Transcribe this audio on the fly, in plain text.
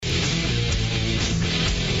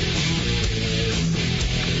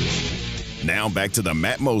Now back to the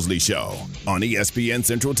Matt Mosley Show on ESPN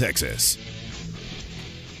Central Texas.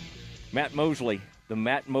 Matt Mosley, the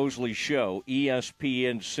Matt Mosley Show,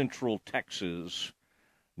 ESPN Central Texas.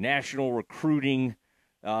 National Recruiting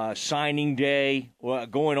Signing Day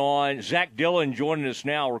going on. Zach Dillon joining us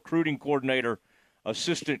now, recruiting coordinator,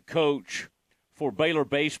 assistant coach for Baylor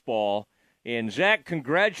baseball. And, Zach,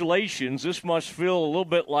 congratulations. This must feel a little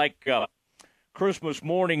bit like Christmas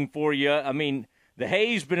morning for you. I mean, the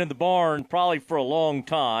hay's been in the barn probably for a long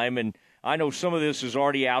time, and I know some of this is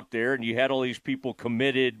already out there, and you had all these people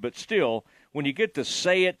committed, but still, when you get to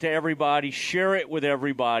say it to everybody, share it with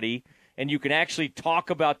everybody, and you can actually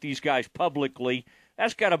talk about these guys publicly,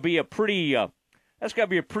 that's got to be a pretty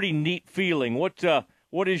neat feeling.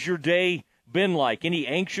 What has your day been like? Any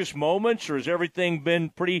anxious moments, or has everything been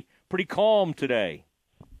pretty calm today?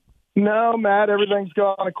 No, Matt, everything's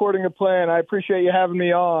gone according to plan. I appreciate you having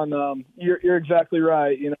me on. You're exactly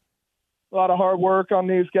right. You know, a lot of hard work on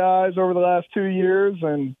these guys over the last 2 years,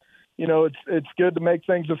 and you know, it's good to make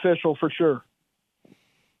things official for sure.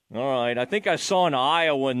 All right, I think I saw an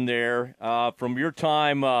Iowan there from your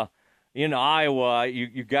time in Iowa.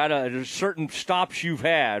 You got there's certain stops you've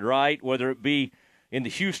had, right? Whether it be in the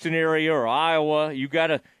Houston area or Iowa, you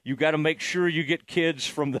got to make sure you get kids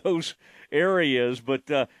from those areas. But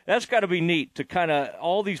that's got to be neat to kind of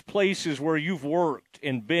all these places where you've worked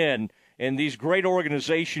and been, and these great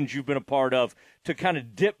organizations you've been a part of, to kind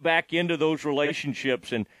of dip back into those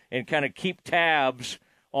relationships and kind of keep tabs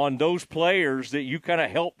on those players that you kind of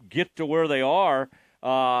help get to where they are.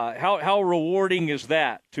 How rewarding is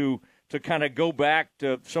that to kind of go back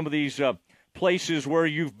to some of these places where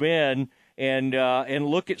you've been and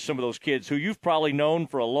look at some of those kids who you've probably known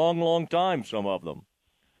for a long, long time, some of them?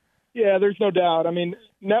 Yeah, there's no doubt. I mean,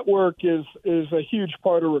 network is a huge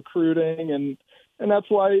part of recruiting, and that's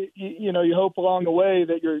why you hope along the way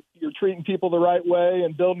that you're treating people the right way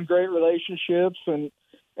and building great relationships, and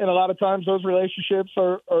a lot of times those relationships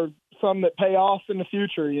are some that pay off in the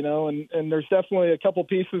future, you know, and there's definitely a couple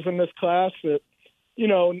pieces in this class that, you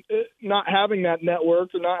know, not having that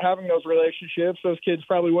network or not having those relationships, those kids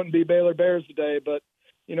probably wouldn't be Baylor Bears today. But,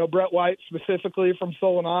 you know, Brett White specifically from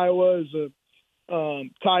Solon, Iowa, is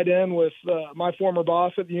tied in with my former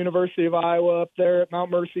boss at the University of Iowa up there at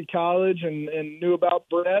Mount Mercy College, and knew about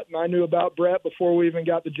Brett, and I knew about Brett before we even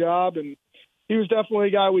got the job. And he was definitely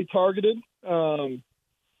a guy we targeted.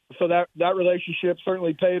 So that relationship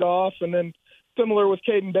certainly paid off. And then similar with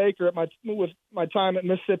Caden Baker with my time at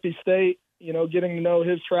Mississippi State, you know, getting to know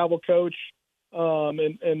his travel coach,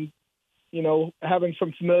 and you know, having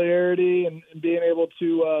some familiarity and being able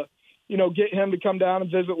to, you know, get him to come down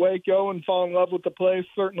and visit Waco and fall in love with the place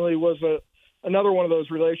certainly was another one of those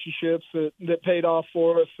relationships that paid off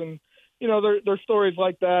for us. And, you know, there's stories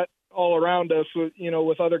like that all around us,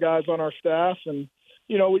 with other guys on our staff. And,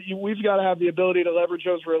 you know, we've got to have the ability to leverage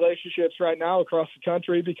those relationships right now across the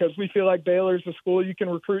country, because we feel like Baylor's a school you can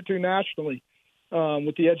recruit to nationally.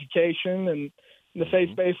 With the education and the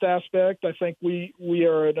faith-based aspect, I think we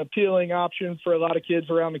are an appealing option for a lot of kids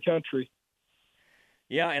around the country.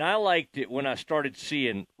 Yeah, and I liked it when I started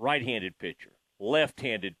seeing right-handed pitcher,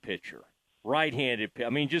 left-handed pitcher, right-handed pitcher. I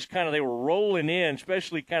mean, just kind of they were rolling in,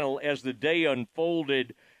 especially kind of as the day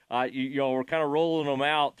unfolded. We're kind of rolling them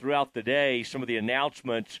out throughout the day, some of the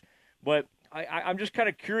announcements. But I'm just kind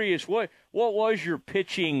of curious, what was your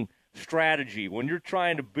pitching strategy when you're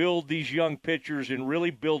trying to build these young pitchers and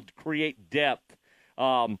really create depth?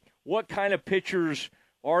 What kind of pitchers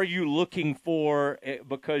are you looking for?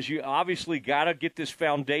 Because you obviously got to get this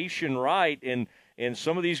foundation right, and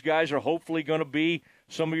some of these guys are hopefully going to be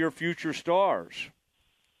some of your future stars.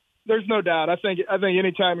 There's no doubt. I think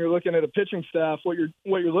anytime you're looking at a pitching staff, what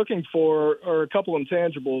you're looking for are a couple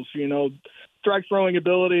intangibles. You know, strike throwing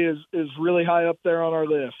ability is really high up there on our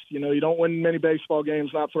list. You know, you don't win many baseball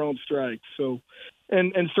games not throwing strikes. So,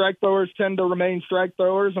 and strike throwers tend to remain strike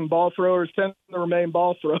throwers, and ball throwers tend to remain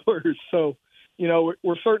ball throwers. So, you know,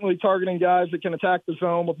 we're certainly targeting guys that can attack the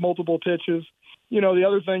zone with multiple pitches. You know, the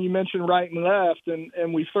other thing you mentioned, right and left,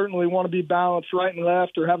 and we certainly want to be balanced right and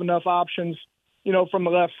left, or have enough options, you know, from the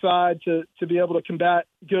left side to be able to combat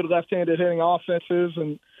good left-handed hitting offenses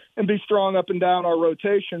and be strong up and down our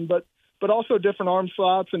rotation, but also different arm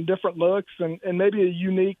slots and different looks and maybe a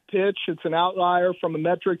unique pitch. It's an outlier from a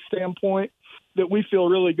metric standpoint that we feel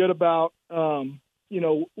really good about. You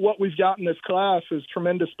know, what we've got in this class is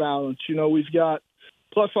tremendous balance. You know, we've got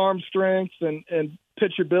plus arm strength and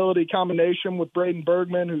pitchability combination with Braden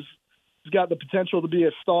Bergman, who's got the potential to be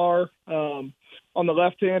a star. On the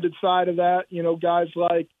left-handed side of that, you know, guys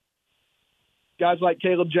like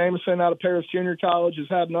Caleb Jameson out of Paris Junior College has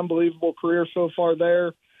had an unbelievable career so far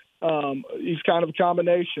there. He's kind of a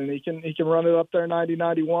combination. He can run it up there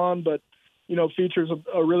 90-91, but features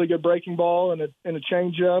a really good breaking ball and a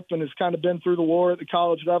changeup, and has kind of been through the war at the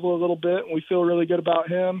college level a little bit, and we feel really good about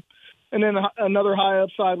him. And then another high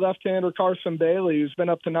upside left-hander, Carson Bailey, who's been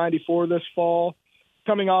up to 94 this fall,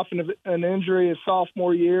 coming off an injury his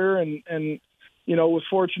sophomore year, and was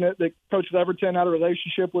fortunate that Coach Leverton had a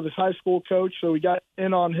relationship with his high school coach, so we got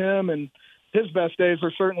in on him, and his best days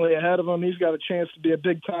are certainly ahead of him. He's got a chance to be a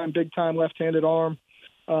big-time left-handed arm.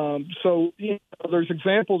 So there's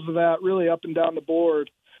examples of that really up and down the board.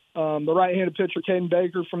 The right-handed pitcher, Caden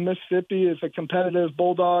Baker from Mississippi, is a competitive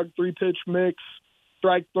bulldog, 3-pitch mix,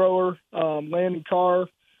 strike thrower. Landon Carr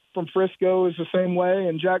from Frisco is the same way.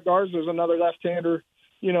 And Jack Garza is another left-hander,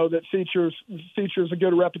 that features a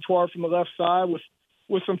good repertoire from the left side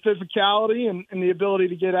with some physicality and the ability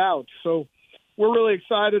to get out. So we're really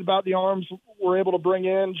excited about the arms we're able to bring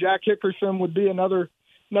in. Jack Hickerson would be another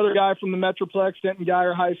guy from the Metroplex, Denton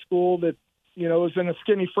Geyer High School, that, is in a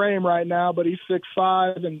skinny frame right now, but he's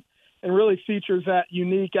 6'5", and really features that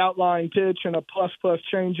unique outlying pitch and a plus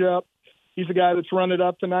changeup. He's a guy that's run it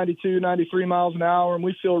up to 92, 93 miles an hour, and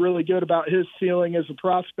we feel really good about his ceiling as a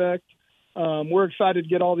prospect. We're excited to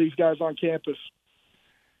get all these guys on campus.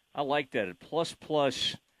 I like that, a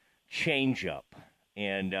plus changeup.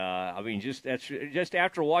 And, just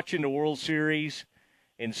after watching the World Series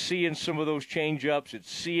and seeing some of those changeups, and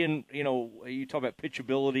seeing, you talk about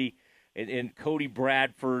pitchability, and Cody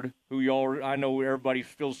Bradford, who I know everybody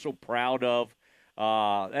feels so proud of.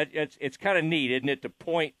 It's kind of neat, isn't it, to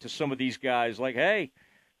point to some of these guys like, hey,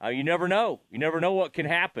 you never know. You never know what can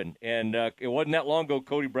happen. And it wasn't that long ago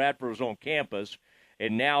Cody Bradford was on campus,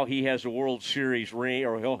 and now he has a World Series ring,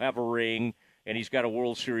 or he'll have a ring, and he's got a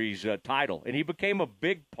World Series title. And he became a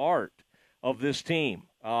big part of this team.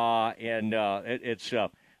 That's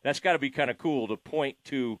got to be kind of cool to point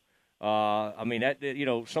to,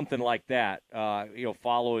 something like that,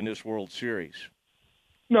 following this World Series.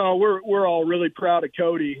 No, we're all really proud of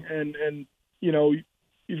Cody, and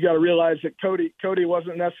you've got to realize that Cody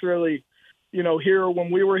wasn't necessarily, here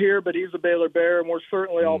when we were here, but he's a Baylor Bear, and we're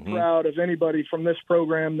certainly all proud of anybody from this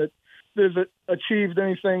program that has achieved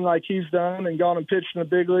anything like he's done and gone and pitched in the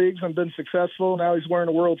big leagues and been successful. Now he's wearing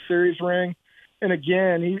a World Series ring. And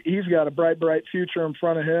again, he's got a bright future in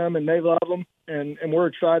front of him, and they love him, and we're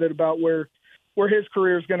excited about where his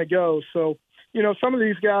career is going to go. So, some of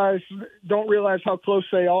these guys don't realize how close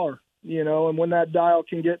they are, and when that dial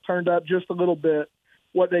can get turned up just a little bit,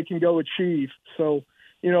 what they can go achieve. So,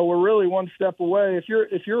 we're really one step away. If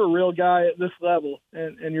you're a real guy at this level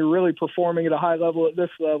and you're really performing at a high level at this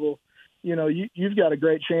level, you've got a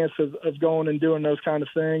great chance of going and doing those kind of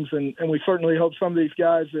things. And we certainly hope some of these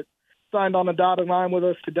guys that signed on the dotted line with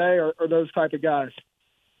us today are those type of guys.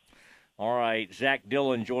 All right, Zach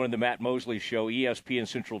Dillon joining the Matt Mosley Show, ESPN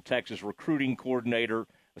Central Texas recruiting coordinator,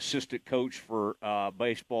 assistant coach for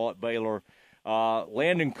baseball at Baylor.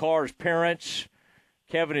 Landon Carr's parents,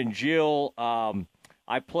 Kevin and Jill,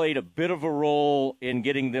 I played a bit of a role in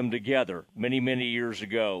getting them together many, many years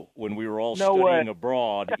ago when we were all studying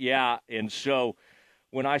abroad. Yeah, and so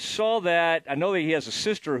when I saw that, I know that he has a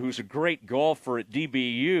sister who's a great golfer at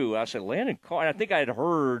DBU. I said, Landon Carr, I think I had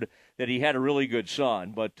heard that he had a really good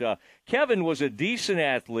son. But Kevin was a decent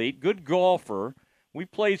athlete, good golfer. We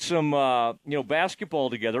played some, basketball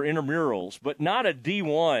together, intramurals, but not a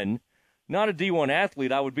D1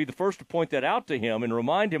 athlete. I would be the first to point that out to him and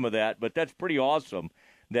remind him of that. But that's pretty awesome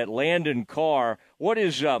that Landon Carr.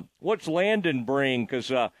 What's Landon bring?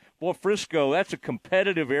 Because Frisco, that's a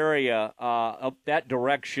competitive area up that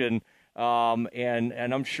direction, and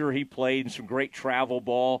I'm sure he played in some great travel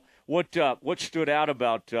ball. What stood out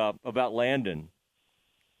about Landon?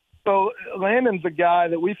 So Landon's a guy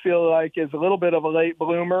that we feel like is a little bit of a late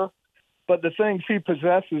bloomer, but the things he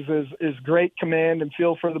possesses is great command and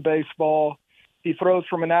feel for the baseball. He throws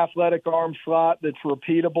from an athletic arm slot that's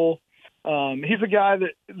repeatable. He's a guy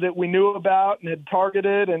that we knew about and had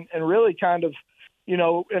targeted and really kind of, in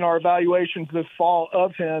our evaluations this fall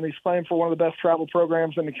of him. He's playing for one of the best travel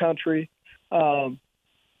programs in the country. And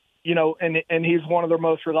he's one of their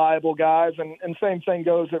most reliable guys. And same thing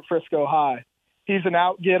goes at Frisco High. He's an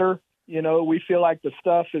out-getter. We feel like the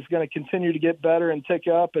stuff is going to continue to get better and tick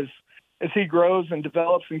up as he grows and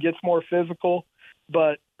develops and gets more physical.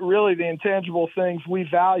 But really the intangible things we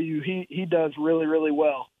value, he does really, really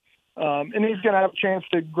well. And he's going to have a chance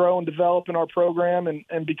to grow and develop in our program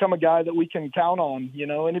and become a guy that we can count on.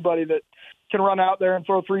 Anybody that can run out there and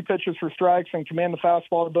throw 3 pitches for strikes and command the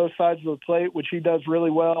fastball to both sides of the plate, which he does really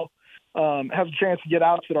well, has a chance to get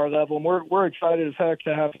outs at our level. And we're excited as heck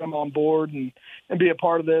to have him on board and be a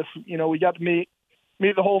part of this. We got to meet,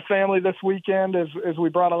 meet the whole family this weekend as we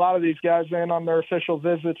brought a lot of these guys in on their official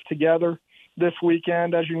visits together this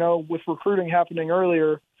weekend. As you know, with recruiting happening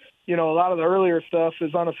earlier, a lot of the earlier stuff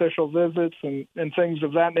is unofficial visits and things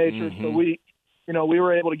of that nature. Mm-hmm. So we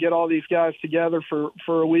were able to get all these guys together for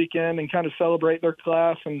a weekend and kind of celebrate their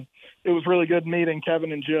class. And it was really good meeting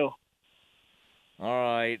Kevin and Jill. All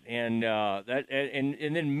right, and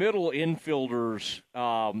then middle infielders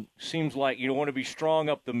seems like you want to be strong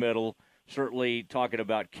up the middle. Certainly talking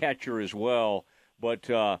about catcher as well, but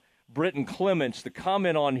Britton Clements, the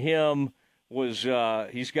comment on him was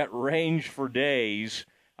he's got range for days.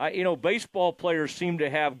 Baseball players seem to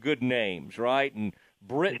have good names, right? And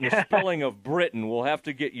Britton, the spelling of Britton, we'll have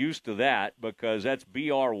to get used to that because that's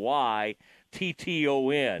Brytton.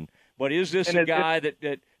 But is this a guy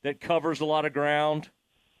that covers a lot of ground?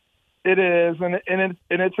 It is, and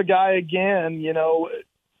it's a guy again.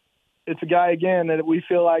 It's a guy again that we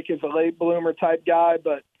feel like is a late bloomer type guy,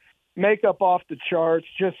 but makeup off the charts.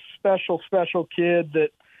 Just special kid that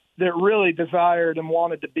really desired and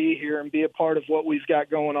wanted to be here and be a part of what we've got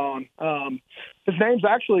going on. His name's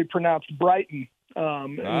actually pronounced Brighton.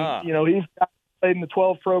 And, he's played in the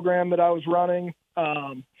 12 program that I was running.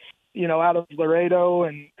 Out of Laredo,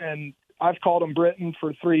 and I've called him Britton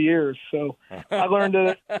for 3 years. So I learned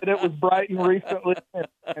that it was Brighton recently,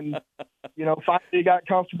 and finally he got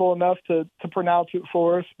comfortable enough to pronounce it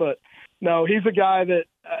for us. But no, he's a guy that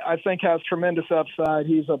I think has tremendous upside.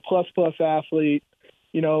 He's a plus athlete,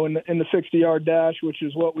 in the 60-yard dash, which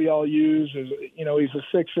is what we all use. He's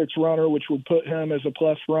a 6'6" runner, which would put him as a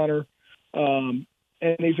plus runner.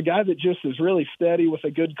 And he's a guy that just is really steady with a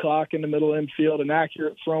good clock in the middle infield, an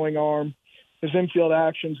accurate throwing arm. His infield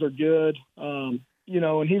actions are good, and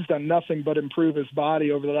he's done nothing but improve his body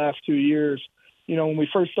over the last 2 years. When we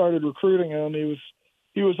first started recruiting him,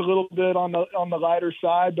 he was a little bit on the lighter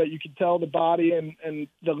side, but you could tell the body and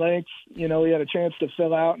the length. He had a chance to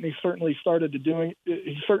fill out, and he certainly started doing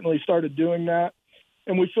that.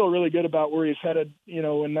 And we feel really good about where he's headed,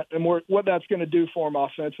 and what that's going to do for him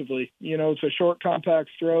offensively. It's a short, compact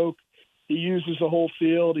stroke. He uses the whole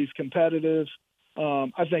field. He's competitive.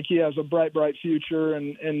 I think he has a bright future,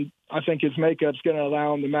 and I think his makeup's going to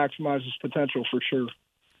allow him to maximize his potential for sure.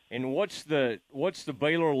 And what's the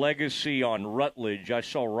Baylor legacy on Rutledge? I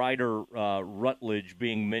saw Ryder Rutledge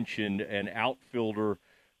being mentioned, an outfielder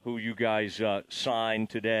who you guys signed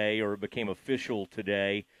today or became official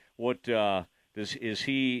today. What does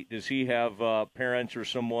he have parents or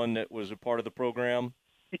someone that was a part of the program?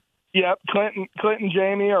 Yep, Clinton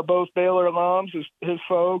Jamie are both Baylor alums, his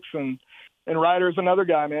folks, and Ryder's another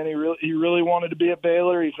guy, man. He really wanted to be at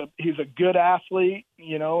Baylor. He's a good athlete,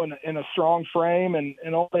 in a strong frame, and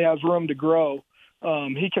only has room to grow.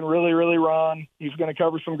 He can really run. He's going to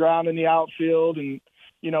cover some ground in the outfield, and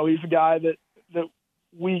he's a guy that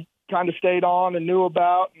we kind of stayed on and knew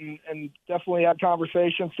about, and definitely had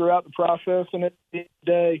conversations throughout the process. And at the end of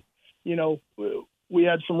the day, we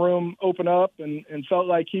had some room open up and felt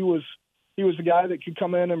like he was a guy that could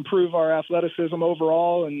come in and improve our athleticism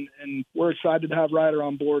overall, and we're excited to have Ryder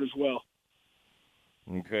on board as well.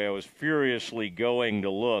 Okay, I was furiously going to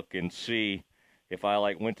look and see if I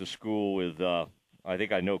went to school with I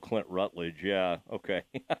think I know Clint Rutledge. Yeah, okay.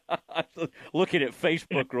 Looking at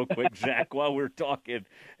Facebook real quick, Zach, while we're talking.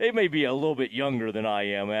 They may be a little bit younger than I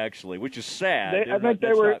am, actually, which is sad. I think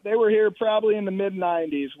they were here probably in the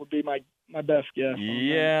mid-'90s would be my best guess.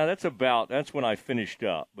 Yeah, that's when I finished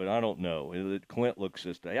up, but I don't know. Clint looks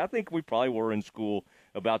this day. I think we probably were in school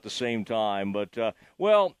about the same time. But,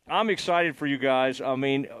 well, I'm excited for you guys. I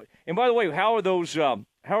mean, and by the way, how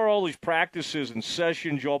are all these practices and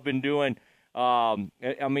sessions y'all been doing? I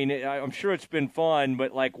mean, I'm sure it's been fun,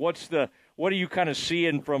 but what are you kind of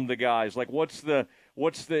seeing from the guys? I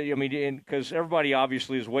mean, because everybody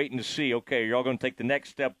obviously is waiting to see, okay, you're all going to take the next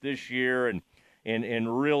step this year and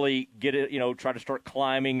really get it, try to start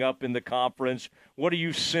climbing up in the conference. What are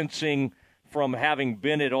you sensing from having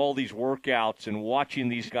been at all these workouts and watching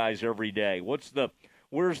these guys every day?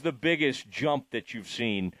 Where's the biggest jump that you've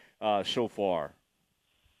seen so far?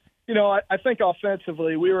 I think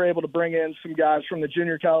offensively we were able to bring in some guys from the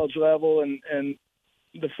junior college level and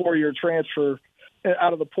the 4-year transfer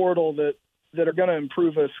out of the portal that are going to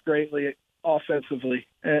improve us greatly offensively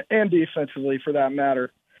and defensively for that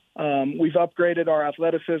matter. We've upgraded our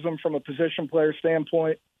athleticism from a position player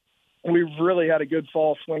standpoint. We've really had a good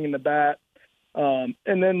fall swinging the bat. And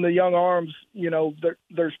then the young arms,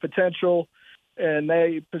 there's potential, and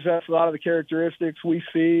they possess a lot of the characteristics we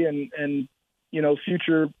see and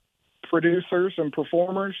future producers and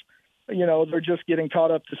performers. they're just getting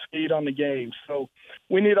caught up to speed on the game. So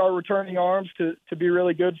we need our returning arms to be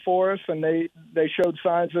really good for us, and they showed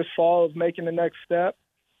signs this fall of making the next step.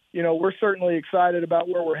 We're certainly excited about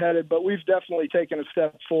where we're headed, but we've definitely taken a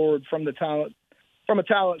step forward from a talent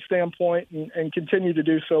standpoint, and continue to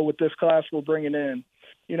do so with this class we're bringing in.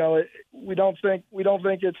 We don't think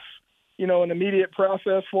it's an immediate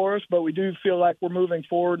process for us, but we do feel like we're moving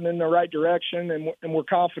forward and in the right direction, and we're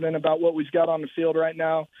confident about what we've got on the field right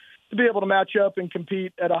now to be able to match up and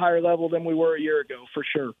compete at a higher level than we were a year ago, for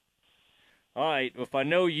sure. All right. If I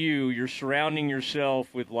know you're surrounding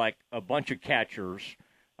yourself with like a bunch of catchers.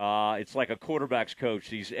 It's like a quarterback's coach.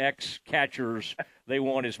 These ex-catchers, they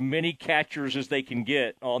want as many catchers as they can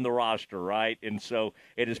get on the roster, right? And so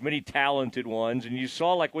it is many talented ones. And you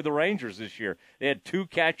saw like with the Rangers this year, they had 2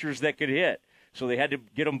 catchers that could hit. So they had to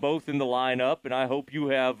get them both in the lineup. And I hope you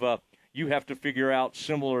have to figure out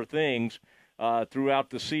similar things throughout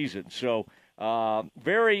the season. So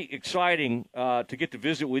very exciting to get to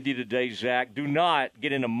visit with you today, Zach. Do not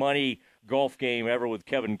get in a money golf game ever with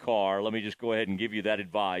Kevin Carr. Let me just go ahead and give you that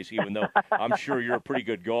advice, even though I'm sure you're a pretty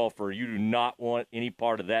good golfer. You do not want any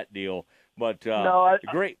part of that deal. But no,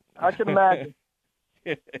 great. I can imagine.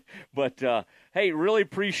 But, hey, really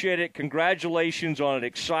appreciate it. Congratulations on an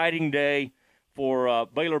exciting day for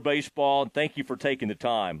Baylor baseball, and thank you for taking the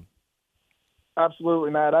time.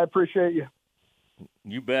 Absolutely, Matt. I appreciate you.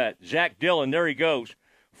 You bet. Zach Dillon, there he goes,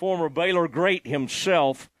 former Baylor great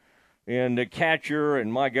himself. And the catcher,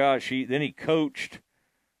 and my gosh, he coached,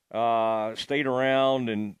 stayed around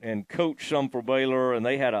and coached some for Baylor, and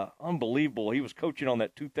they had he was coaching on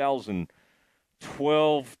that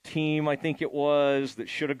 2012 team, I think it was, that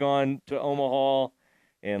should have gone to Omaha,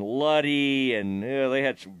 and Luddy, and they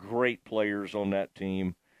had some great players on that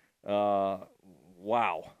team. Wow.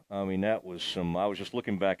 I mean, that was I was just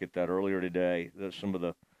looking back at that earlier today, some of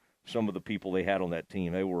the people they had on that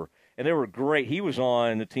team. They were great. He was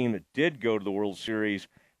on the team that did go to the World Series.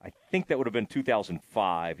 I think that would have been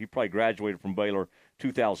 2005. He probably graduated from Baylor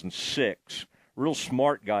 2006. Real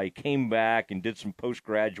smart guy. He came back and did some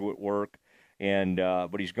postgraduate work,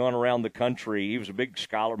 but he's gone around the country. He was a big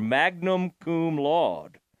scholar, magna cum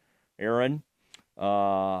laude. Aaron,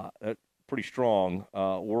 pretty strong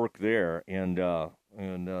work there,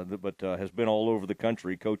 but has been all over the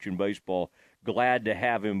country coaching baseball. Glad to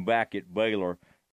have him back at Baylor.